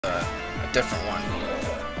different one.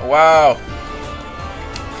 Wow.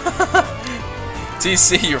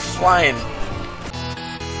 TC, you're flying.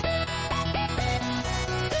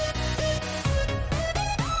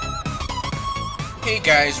 Hey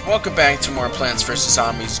guys, welcome back to more Plants vs.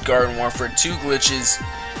 Zombies Garden Warfare 2 glitches,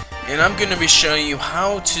 and I'm going to be showing you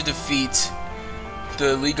how to defeat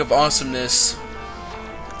the League of Awesomeness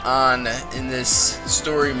in this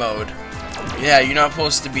story mode. Yeah, you're not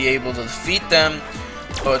supposed to be able to defeat them,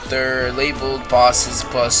 but they're labeled bosses,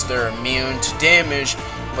 plus they're immune to damage,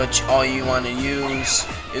 but all you want to use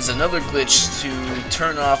is another glitch to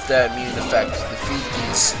turn off that immune effect to defeat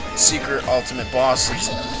these secret ultimate bosses.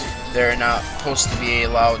 They're not supposed to be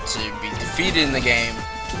allowed to be defeated in the game.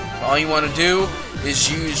 All you want to do is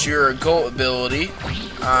use your GOAT ability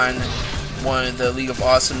on one of the League of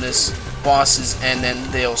Awesomeness bosses, and then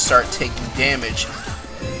they'll start taking damage.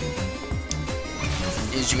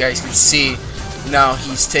 As you guys can see, now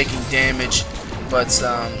he's taking damage, but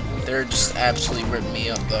they're just absolutely ripping me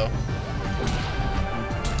up though.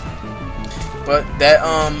 But that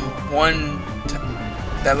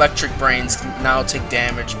that electric brains can now take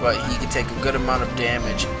damage, but he can take a good amount of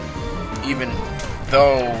damage, even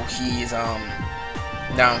though he's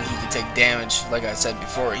now he can take damage. Like I said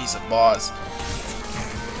before, he's a boss.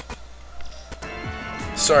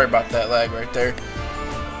 Sorry about that lag right there.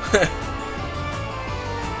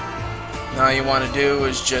 Now you want to do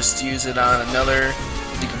is just use it on another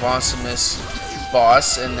League of Awesomeness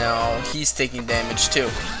boss, and now he's taking damage too.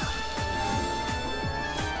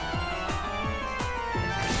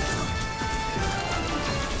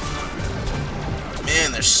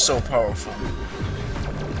 Man, they're so powerful.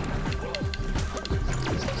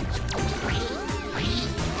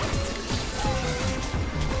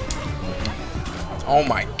 Oh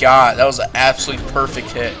my god, that was an absolutely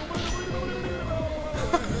perfect hit.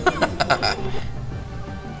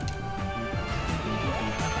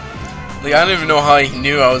 Like, I don't even know how he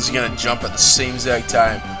knew I was gonna jump at the same exact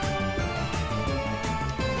time.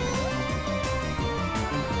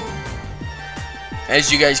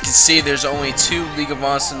 As you guys can see, there's only 2 League of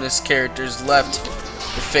Awesomeness characters left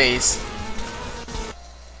to face.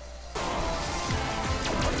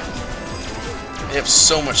 They have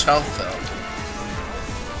so much health though.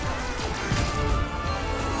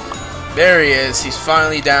 There he is, he's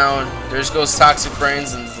finally down. There goes Toxic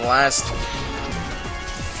Brains, and the last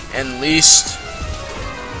and least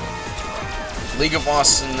League of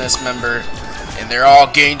Awesomeness member, and they're all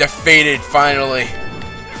getting defeated finally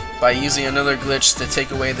by using another glitch to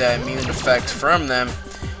take away that immune effect from them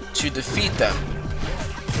to defeat them.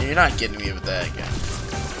 And you're not getting me with that again.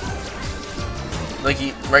 Like,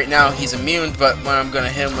 right now he's immune, but when I'm gonna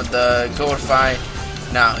hit him with the Goatify,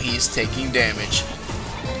 now he's taking damage.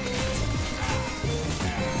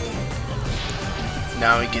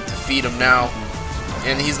 Now we get to defeat him now,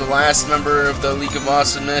 and he's the last member of the League of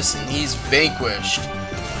Awesomeness, and he's vanquished.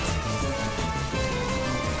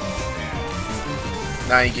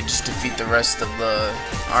 Now you can just defeat the rest of the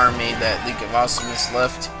army that League of Awesomeness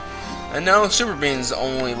left, and now Super Bean's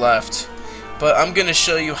only left. But I'm gonna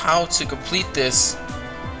show you how to complete this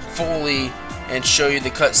fully and show you the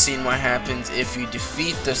cutscene, what happens if you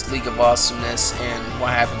defeat this League of Awesomeness and what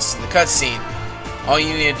happens to the cutscene. All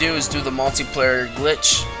you need to do is do the multiplayer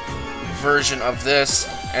glitch version of this,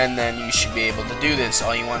 and then you should be able to do this.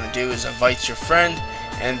 All you want to do is invite your friend,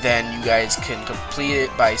 and then you guys can complete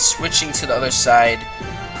it by switching to the other side,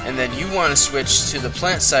 and then you want to switch to the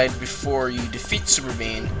plant side before you defeat Super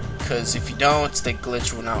Bean, because if you don't, the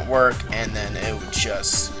glitch will not work, and then it will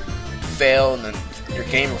just fail, and then your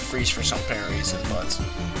game will freeze for some apparent reason. But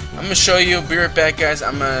I'm going to show you. Be right back, guys.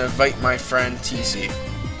 I'm going to invite my friend TC.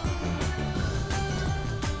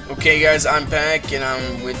 Okay guys, I'm back and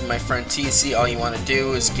I'm with my friend TC. All you want to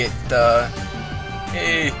do is get the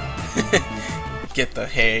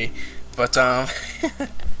hey, but all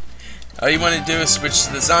you want to do is switch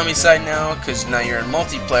to the zombie side now, because now you're in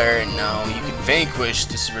multiplayer and now you can vanquish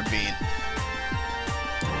the Super Bean.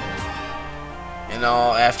 And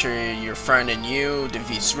all after your friend and you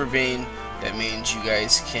defeat Super Bean, that means you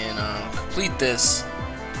guys can complete this.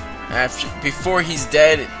 Before he's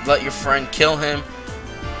dead, let your friend kill him.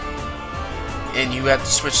 And you have to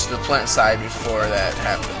switch to the plant side before that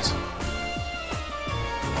happens.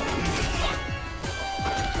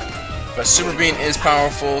 But Super Bean is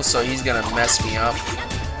powerful, so he's gonna mess me up.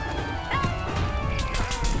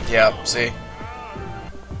 Yep, see?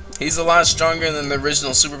 He's a lot stronger than the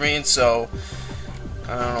original Super Bean, so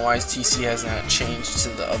I don't know why TC hasn't changed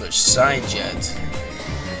to the other side yet.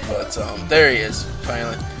 But there he is,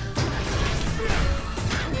 finally.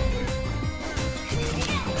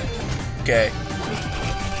 Okay.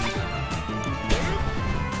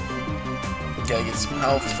 Gotta get some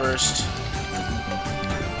health first.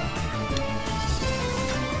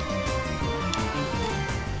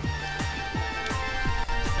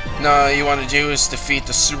 Now, all you want to do is defeat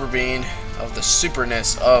the Super Bean of the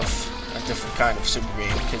superness of a different kind of Super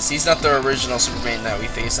Bean, because he's not the original Super Bean that we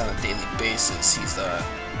face on a daily basis. He's a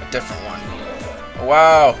different one. Oh,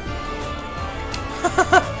 wow!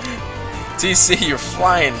 TC, you're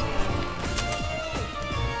flying.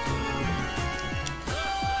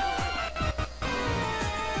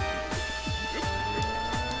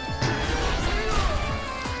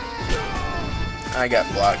 I got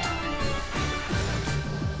blocked.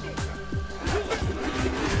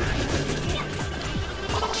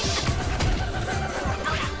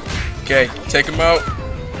 Okay, take him out.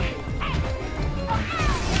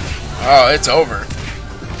 Oh, it's over.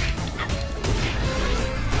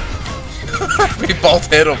 We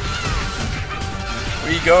both hit him.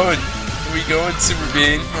 Where you going? Where you going, Super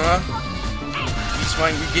Bean? Huh? You just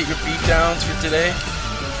want to get your beat downs for today?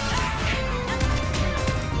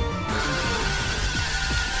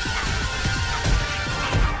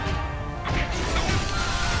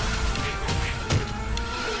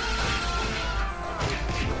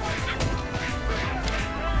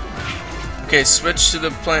 Okay, switch to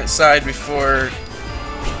the plant side before...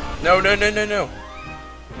 No.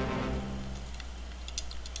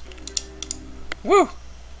 Woo!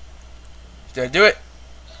 Did I do it?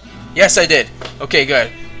 Yes, I did. Okay,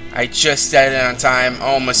 good. I just started it on time.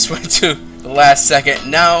 Almost went to the last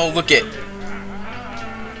second. Now, look it.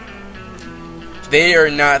 They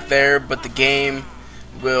are not there, but the game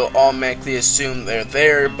will automatically assume they're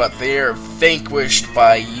there, but they are vanquished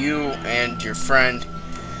by you and your friend.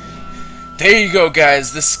 There you go,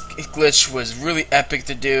 guys. This glitch was really epic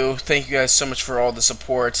to do. Thank you guys so much for all the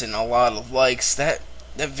support and a lot of likes. That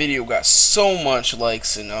video got so much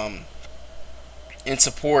likes and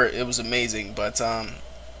support. It was amazing. But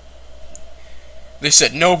they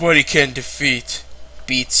said nobody can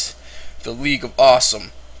beat the League of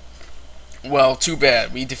Awesome. Well, too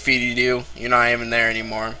bad. We defeated you. You're not even there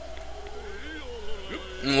anymore.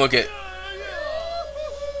 And look at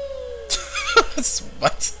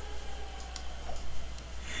what?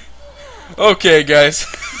 Okay, guys.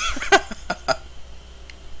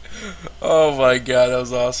 Oh my god, that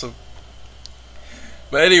was awesome.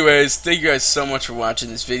 But anyways, thank you guys so much for watching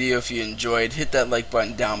this video. If you enjoyed, hit that like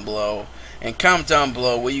button down below and comment down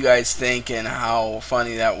below what you guys think and how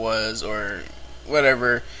funny that was or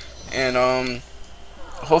whatever. And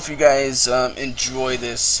hope you guys enjoy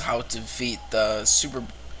this how to defeat the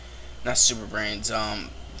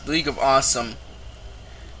League of Awesome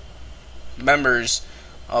members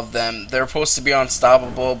of them. They're supposed to be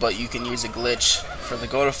unstoppable, but you can use a glitch for the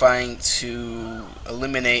Godifying to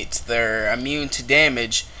eliminate their immune to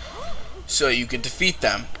damage so you can defeat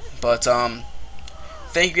them. But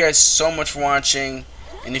thank you guys so much for watching,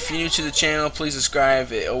 and if you're new to the channel, please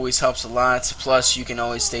subscribe. It always helps a lot. Plus you can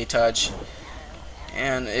always stay in touch,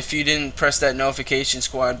 and if you didn't press that notification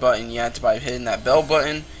squad button yet by hitting that bell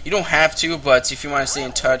button, you don't have to, but if you want to stay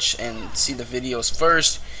in touch and see the videos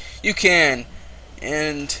first, you can.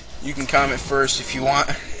 And you can comment first if you want.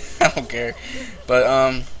 I don't care.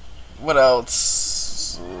 But what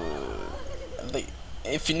else?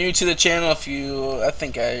 If you're new to the channel, I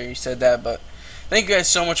think I already said that. But thank you guys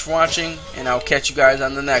so much for watching, and I'll catch you guys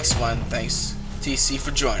on the next one. Thanks, TC,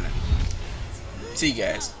 for joining. See you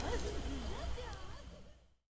guys.